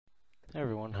Hey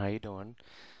everyone, how you doing?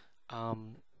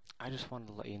 Um, I just wanted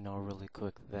to let you know really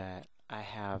quick that I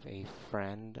have a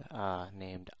friend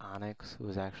named Onyx who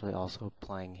is actually also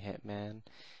playing Hitman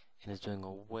and is doing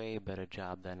a way better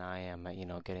job than I am at,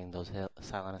 getting those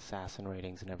silent assassin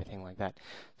ratings and everything like that.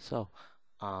 So,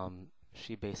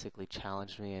 she basically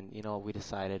challenged me, and we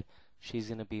decided she's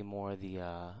gonna be more the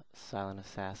silent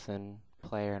assassin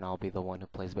player, and I'll be the one who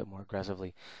plays a bit more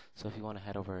aggressively. So if you want to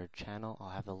head over her channel, I'll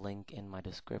have the link in my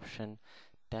description.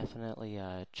 Definitely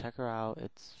check her out.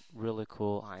 It's really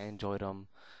cool. I enjoyed them.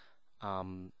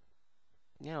 Um,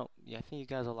 yeah, I think you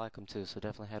guys will like them too. So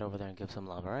definitely head over there and give some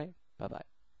love. All right? Bye bye.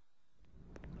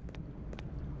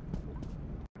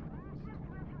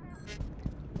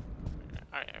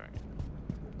 All right, all right.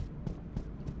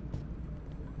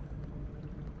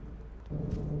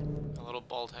 A little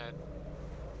bald head.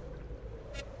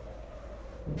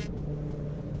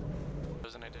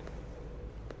 Wasn't I did?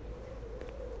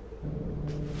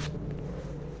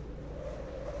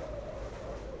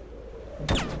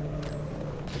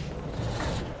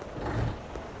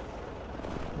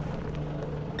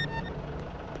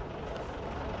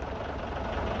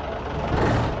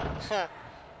 Did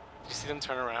you see them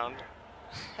turn around?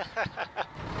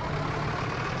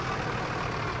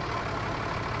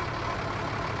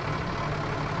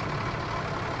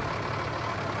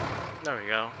 There we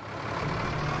go.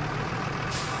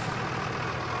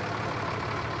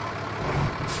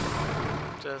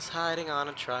 Just hiding on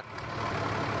a truck.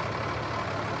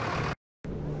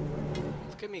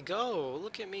 Look at me go!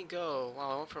 Look at me go!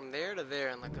 Wow, I went from there to there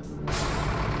in like a...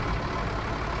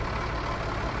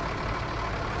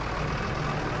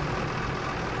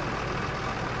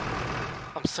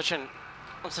 I'm such an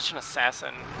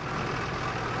assassin.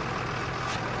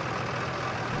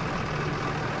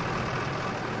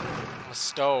 I'm a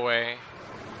stowaway.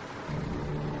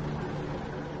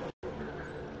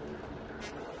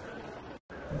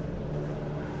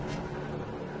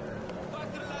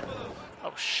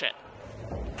 Oh shit.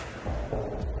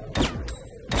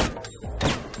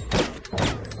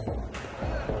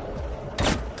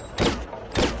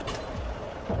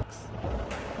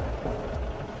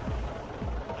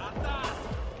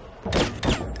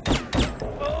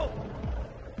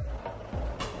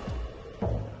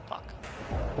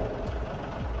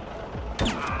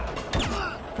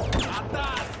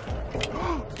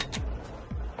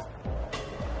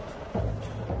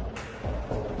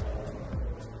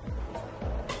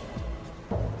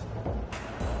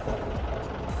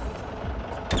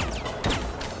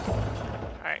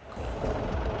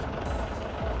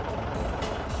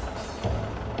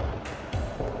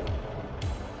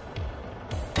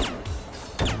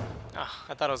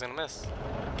 I thought I was gonna miss.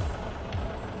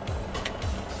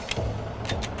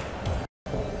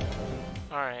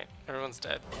 Alright, everyone's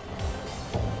dead.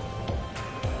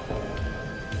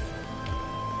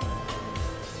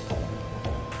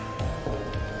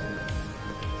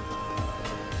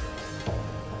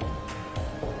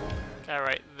 Guy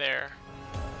right there.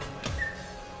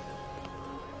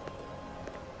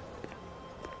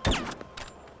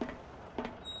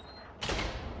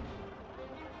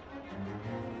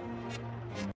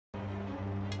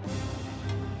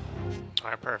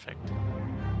 Alright, perfect.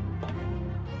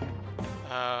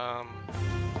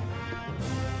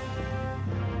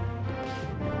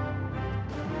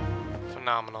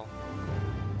 Phenomenal.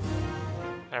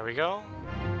 There we go.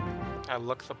 I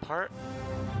look the part.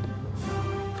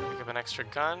 Pick up an extra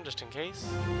gun just in case.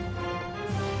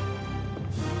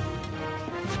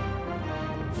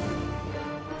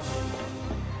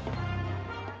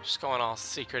 Just going all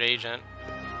secret agent.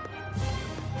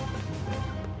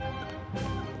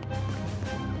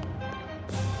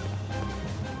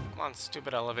 Come on,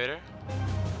 stupid elevator.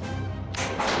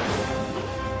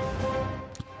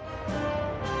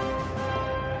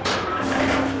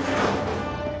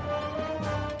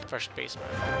 Fresh basement.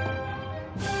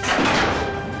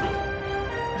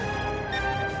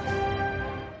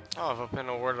 Oh, I've been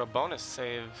awarded a bonus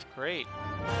save. Great.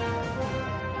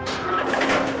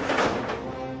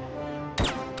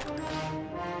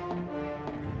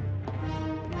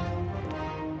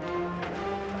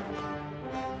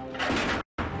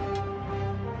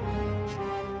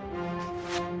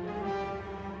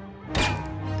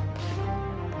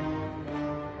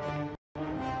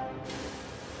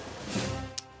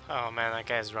 Oh man, that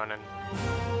guy's running.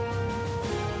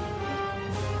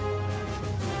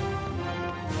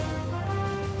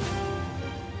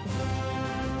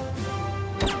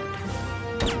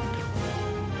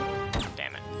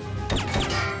 Damn it.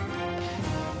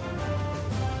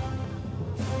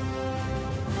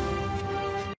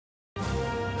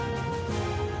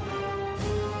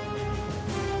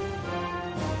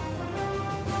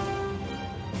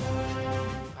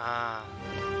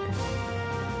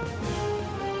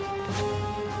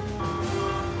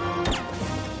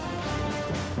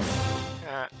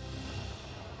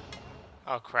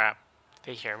 Oh crap.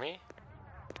 Did they hear me?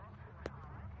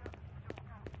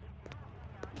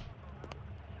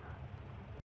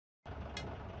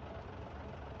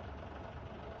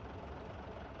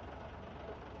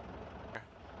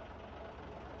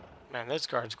 Man, there's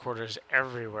guards' quarters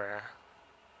everywhere.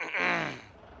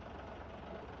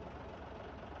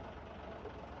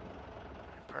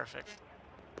 Perfect.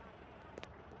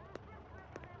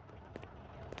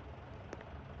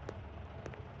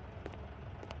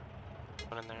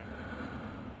 In there.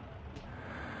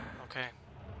 Okay.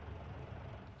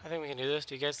 I think we can do this.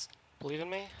 Do you guys believe in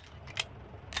me?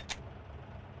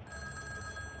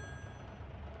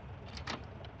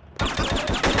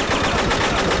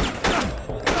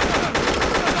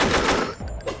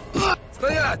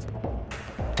 Стоять!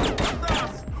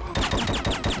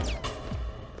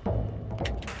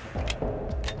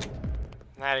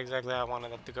 Not exactly how I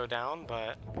wanted it to go down,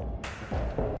 but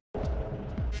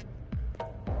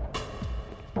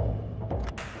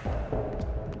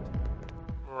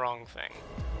wrong thing.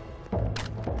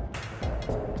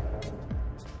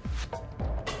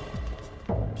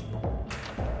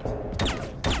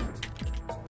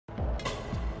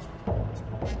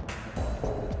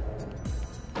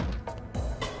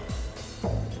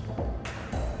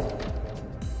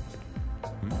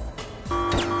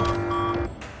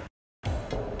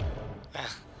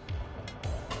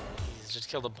 He's just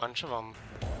killed a bunch of them.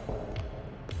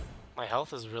 My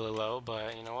health is really low,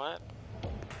 but you know what?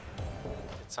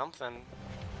 It's something.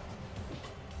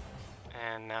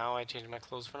 And now I changed my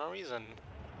clothes for no reason.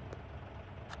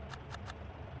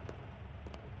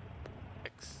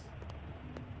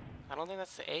 I don't think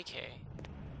that's the AK. I think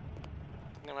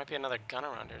there might be another gun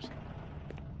around here.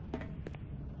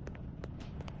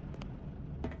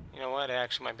 You know what? It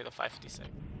actually might be the 556.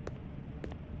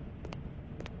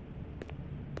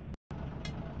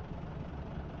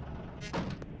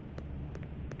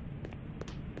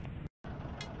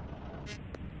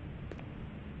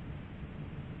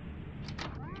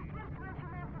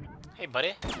 Hey,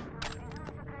 buddy.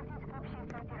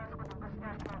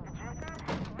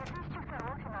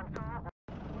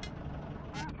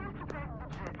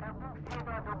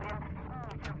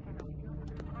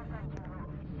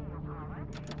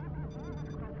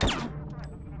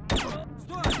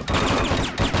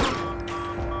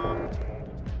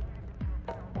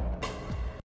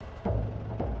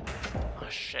 Oh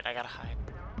shit, I gotta hide.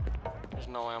 There's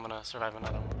no way I'm gonna survive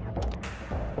another one.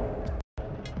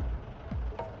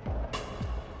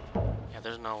 Yeah,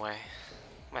 there's no way.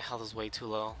 My health is way too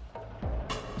low.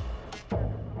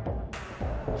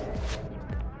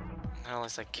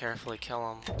 Unless I carefully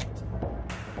kill him.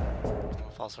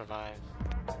 If I'll survive.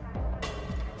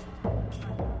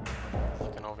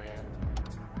 Looking over here.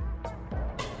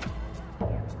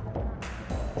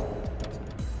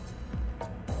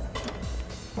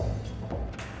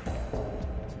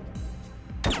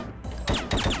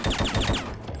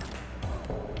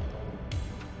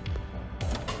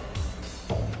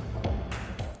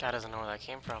 Guy doesn't know where that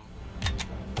came from.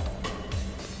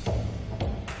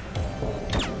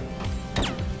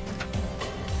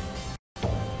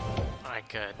 Alright,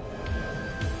 good.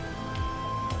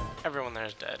 Everyone there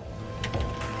is dead.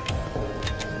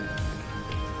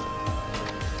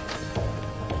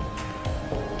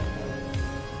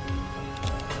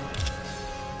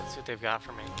 Let's see what they've got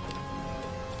for me.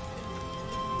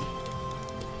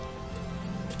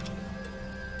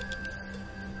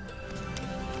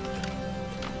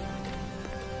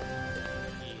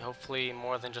 Hopefully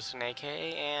more than just an AK,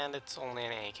 and it's only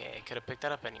an AK. I could have picked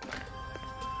that up anywhere.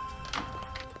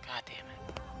 God damn it.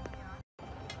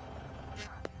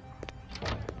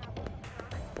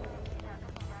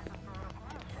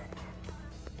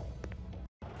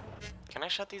 Can I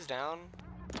shut these down?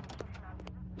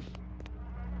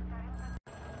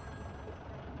 I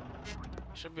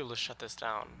should be able to shut this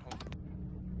down.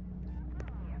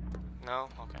 No?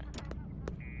 Okay.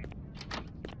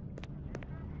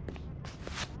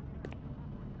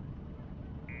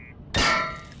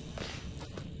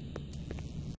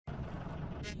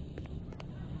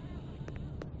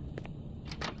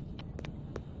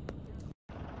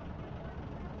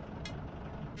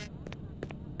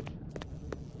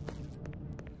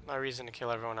 No reason to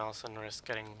kill everyone else and risk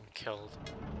getting killed.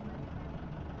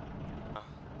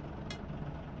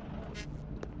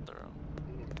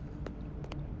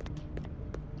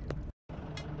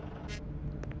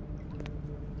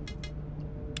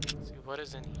 See what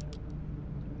is in here.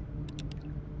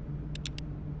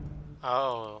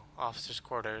 Oh, officers'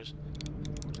 quarters.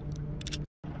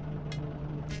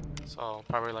 So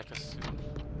probably like a suit.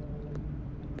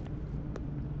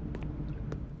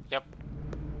 Yep.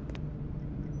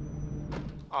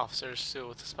 officer's suit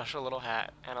with a special little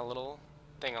hat and a little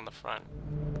thing on the front.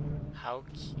 How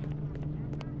cute.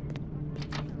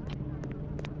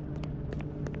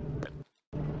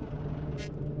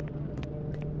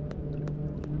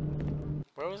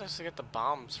 Where was I supposed to get the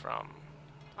bombs from?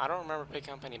 I don't remember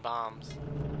picking up any bombs.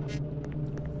 It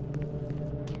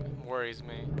worries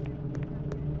me.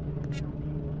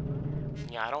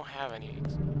 Yeah, I don't have any.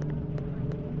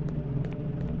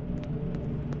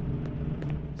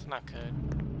 It's not good.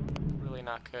 Really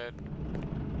not good.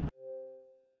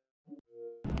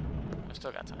 I've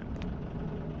still got time.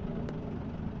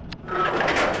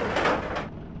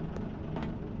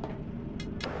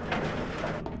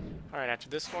 Alright, after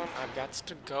this one, I've got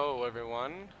to go,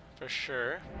 everyone. For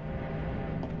sure.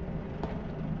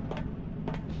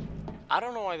 I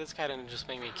don't know why this guy didn't just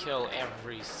make me kill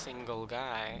every single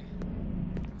guy.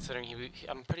 Considering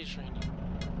I'm pretty sure he knew.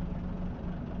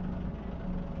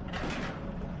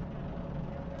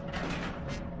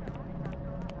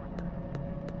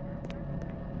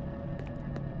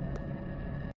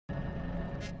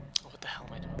 What the hell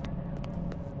am I doing?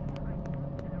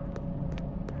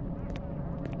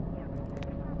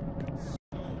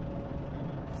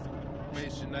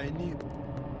 Information I need.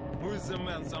 Who is the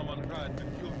man someone hired to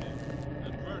kill me?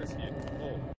 And where is he?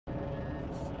 Oh.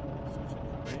 Such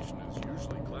information is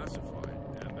usually classified,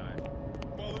 and I...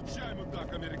 Получай,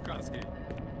 мудак американский!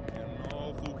 You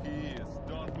know who he is.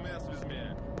 Don't mess with me.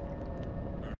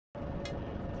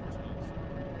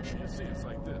 You see, it's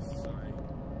like this.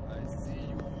 I see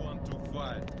you want to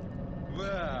fight.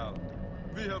 Well,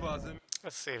 we have other...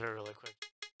 Let's save it really quick.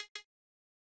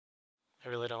 I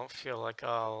really don't feel like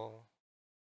I'll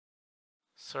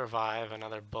survive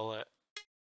another bullet.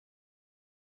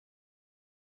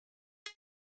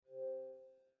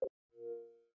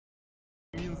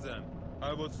 Means then,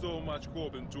 I was so much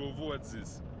hoping to avoid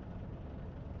this.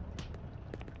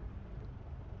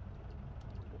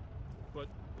 But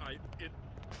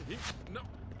no,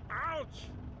 ouch!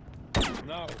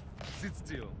 Now, sit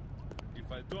still.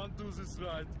 If I don't do this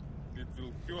right, it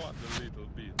will hurt a little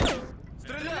bit.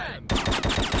 Stреляй!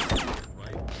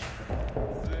 Right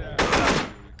there,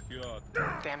 it will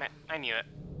hurt. Damn it, I knew it.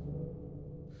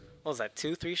 What was that,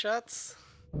 2-3 shots?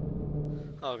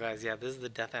 Oh guys, yeah, this is the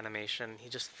death animation. He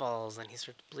just falls and he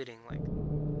starts bleeding like...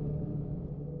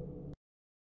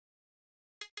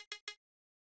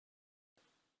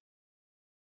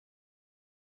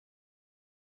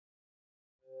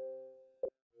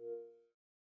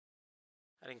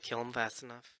 I didn't kill him fast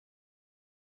enough.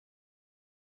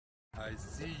 I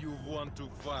see you want to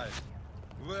fight.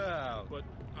 Well, but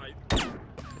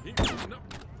no,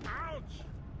 ouch!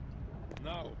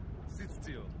 Now, sit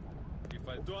still. If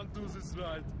I don't do this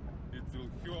right, it will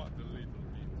hurt a little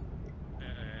bit.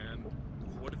 And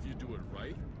what if you do it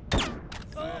right?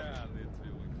 Then it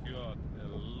will hurt a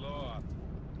lot.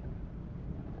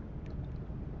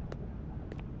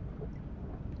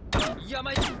 Yeah,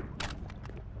 my...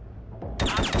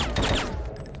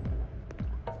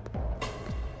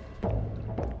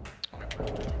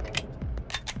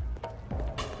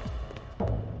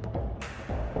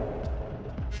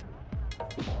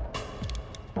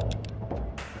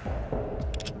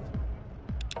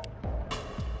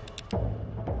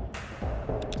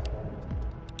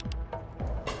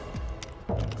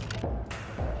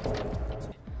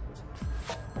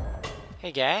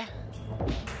 Hey, guy.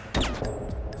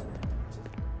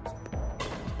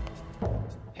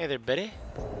 Hey there, buddy.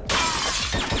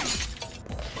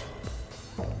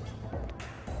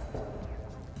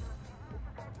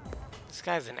 This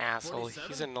guy's an asshole.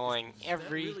 He's annoying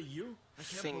every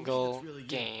single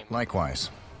game. Likewise.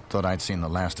 Thought I'd seen the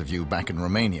last of you back in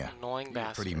Romania. Annoying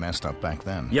bastard. Pretty messed up back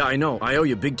then. Yeah, I know. I owe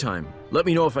you big time. Let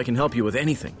me know if I can help you with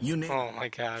anything. Oh my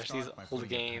gosh, these old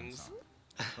games.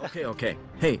 Okay.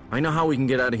 Hey, I know how we can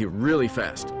get out of here really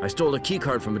fast. I stole a key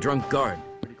card from a drunk guard.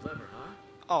 Pretty clever, huh?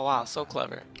 Oh wow, so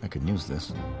clever. I could use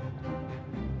this.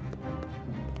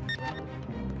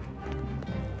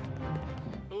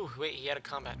 Ooh, wait, he had a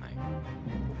combat knife.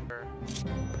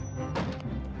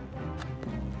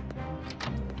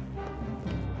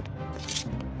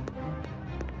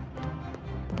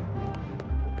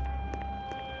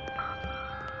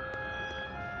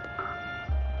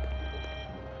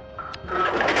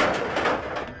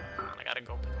 I gotta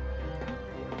go.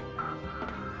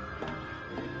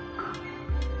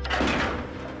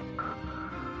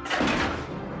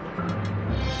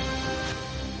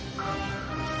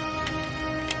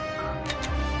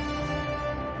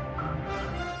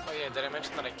 Oh yeah, did I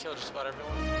mention that I killed just about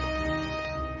everyone?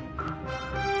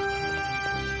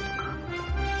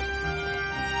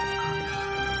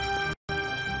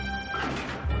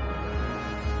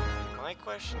 My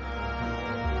question?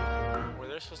 Were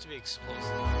there supposed to be explosives?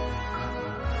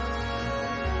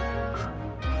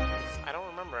 I don't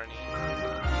remember any.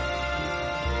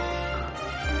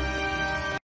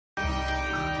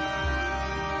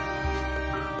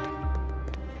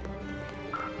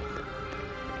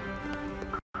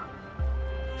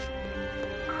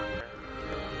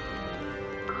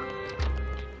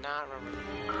 Not remember.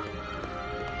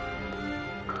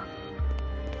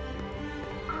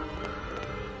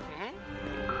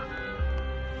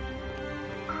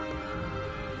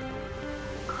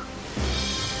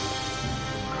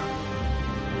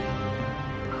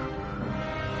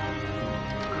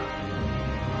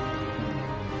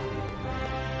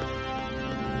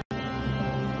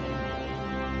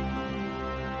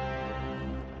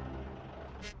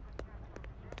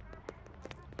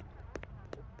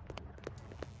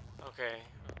 Okay.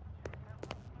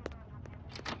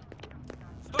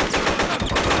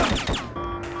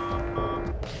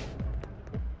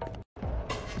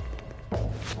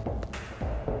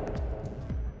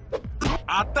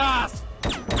 Atrás!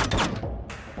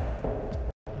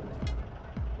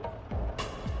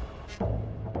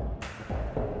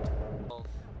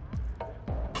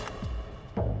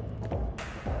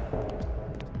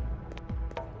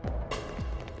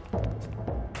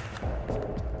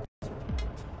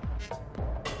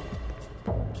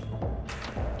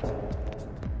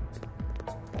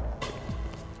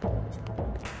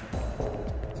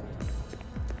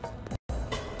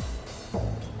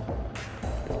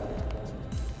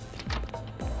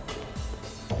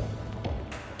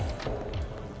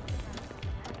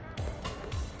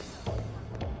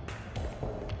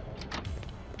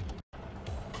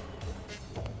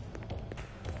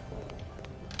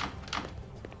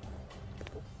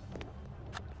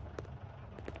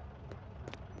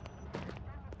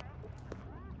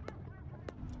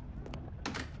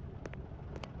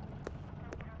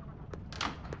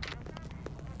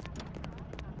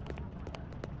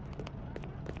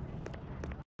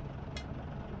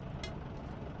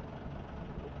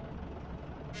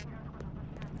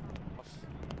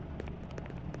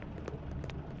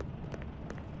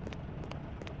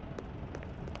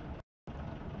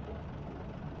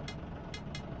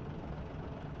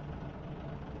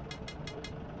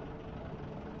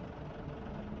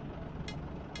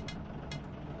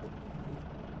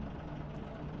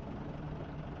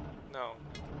 No.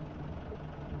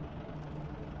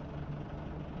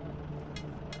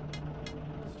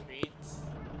 Streets.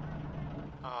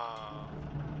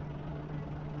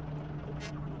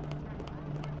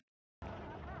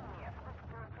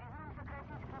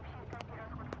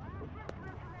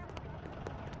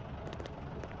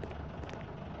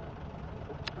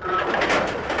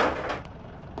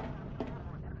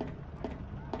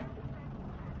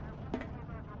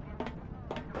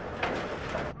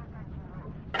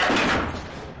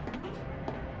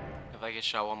 If I get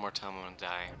shot one more time, I'm gonna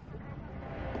die.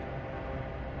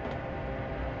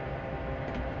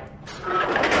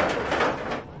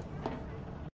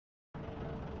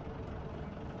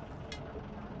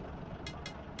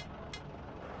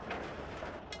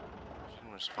 She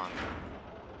didn't respond.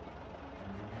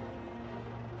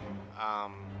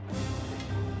 I'm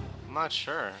not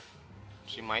sure.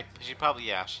 She probably,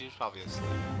 yeah, she's probably asleep.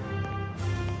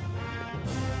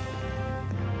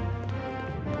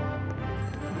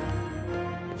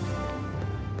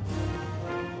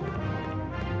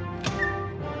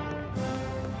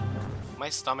 My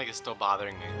stomach is still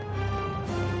bothering me.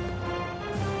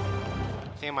 I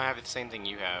think I might have the same thing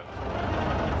you have.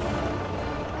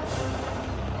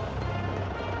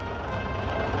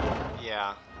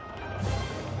 Yeah.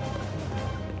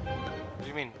 What do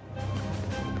you mean?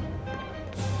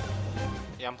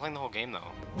 Yeah, I'm playing the whole game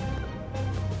though.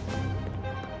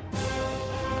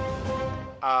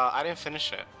 I didn't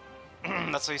finish it.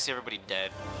 That's why you see everybody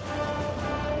dead.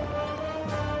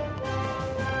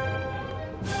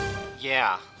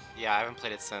 Yeah, I haven't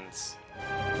played it since.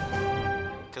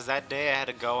 Cause that day I had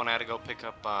to go and I had to go pick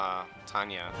up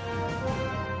Tanya.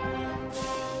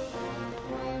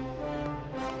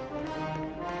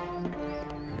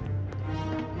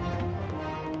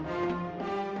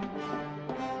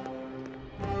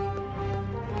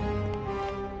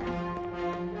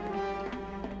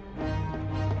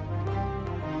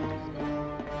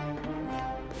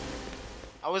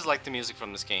 I always liked the music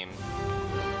from this game.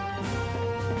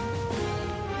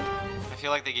 I feel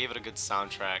like they gave it a good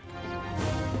soundtrack.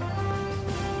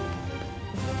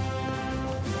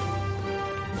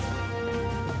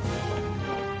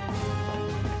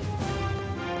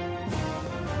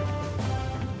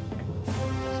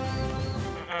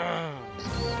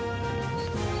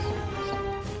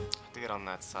 To get on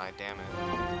that side, damn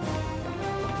it.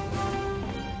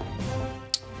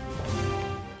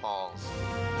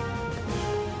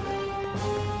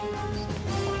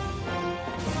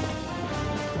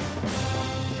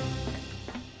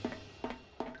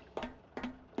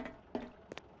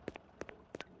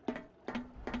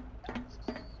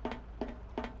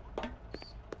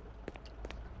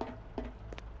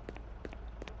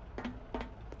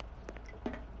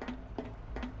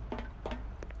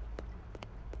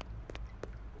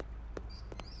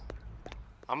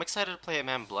 I'm excited to play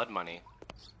Hitman Blood Money.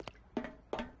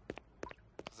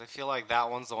 Because I feel like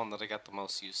that one's the one that I got the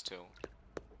most used to.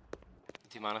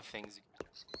 The amount of things...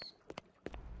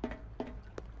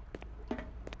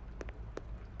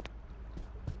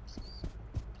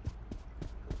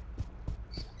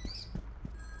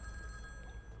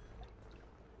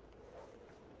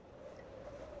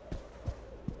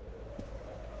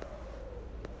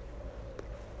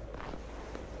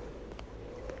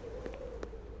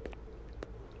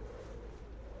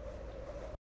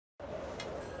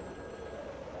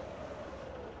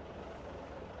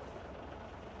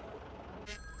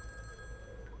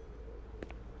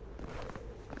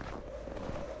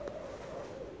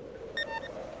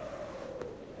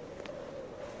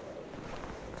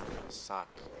 suck.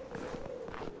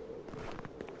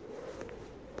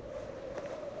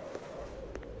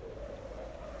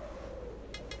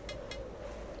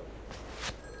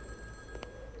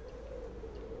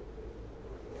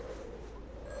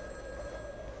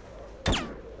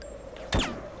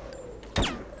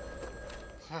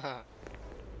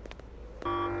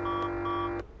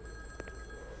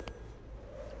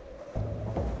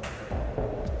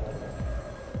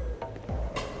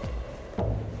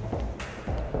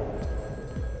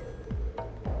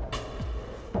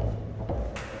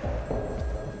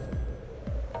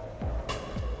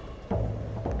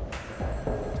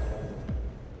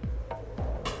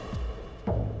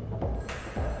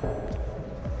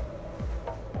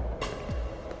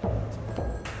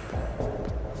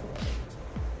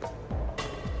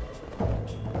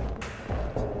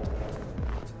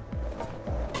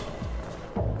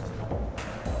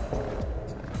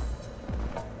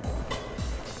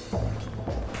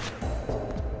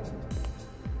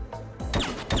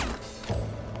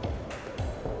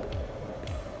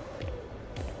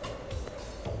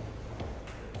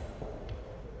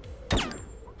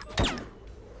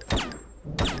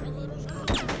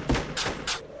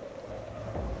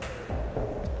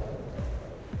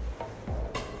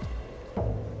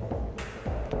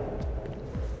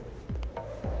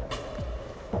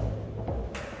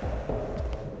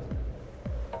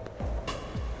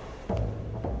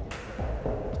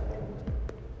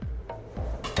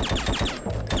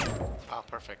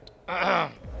 Perfect. Ugh.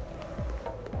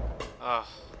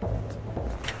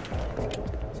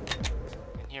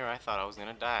 In here I thought I was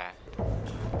gonna die.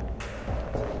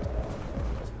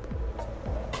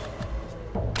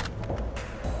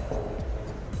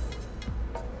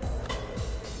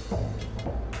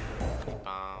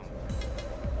 Bomb.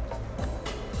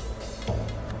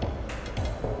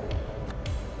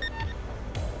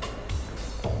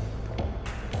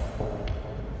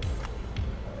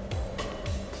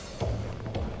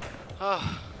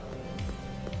 Oh.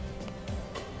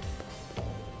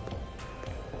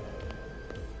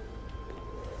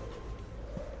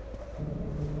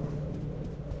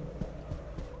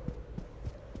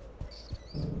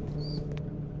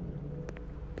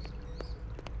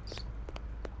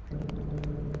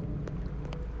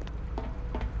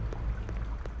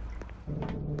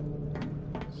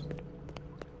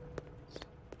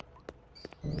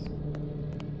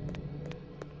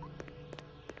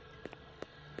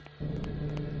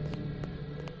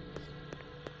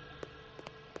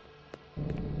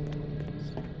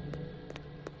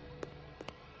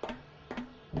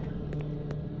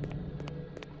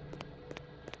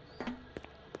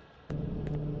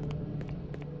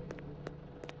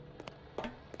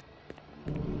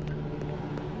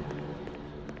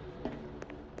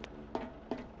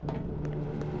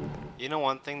 You know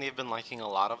one thing they've been liking a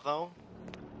lot of though?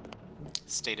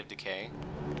 State of Decay.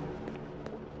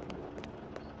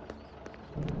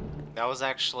 That was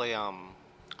actually, out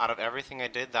of everything I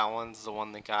did, that one's the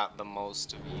one that got the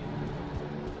most views.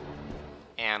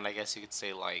 And I guess you could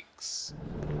say likes.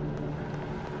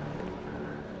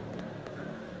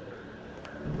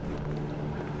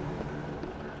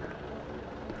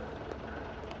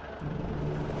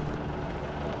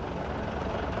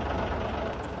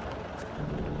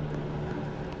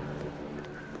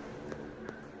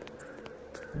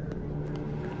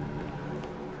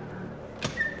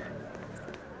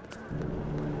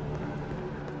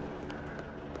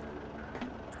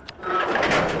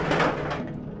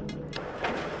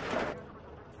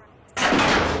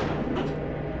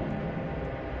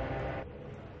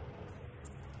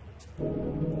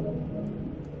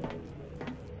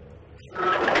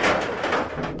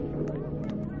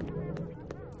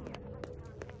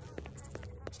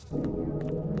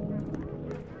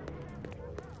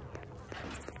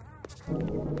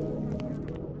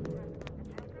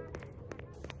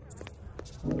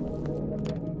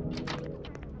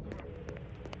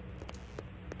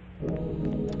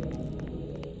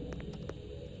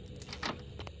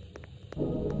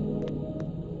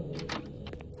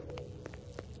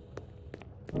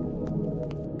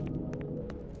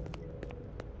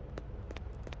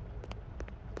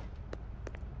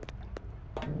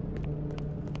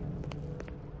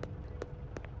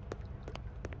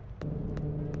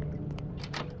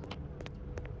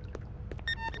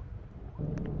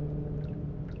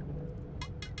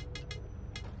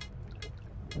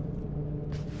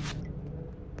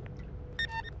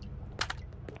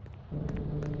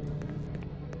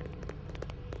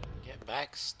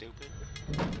 back, stupid.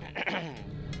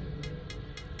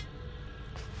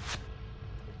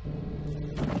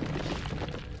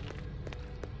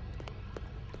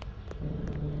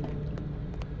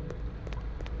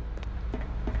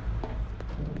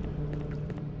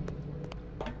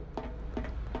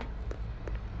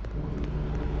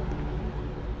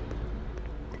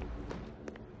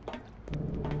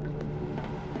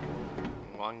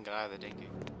 One guy that didn't get.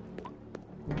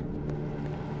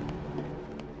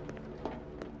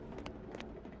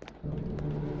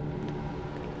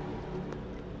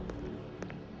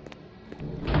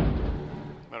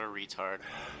 What a retard.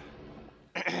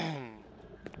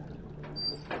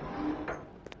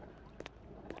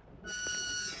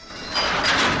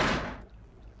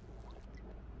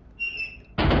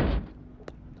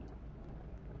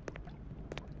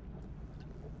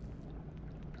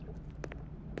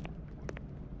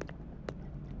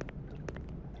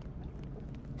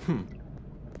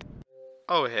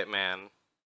 Oh, Hitman.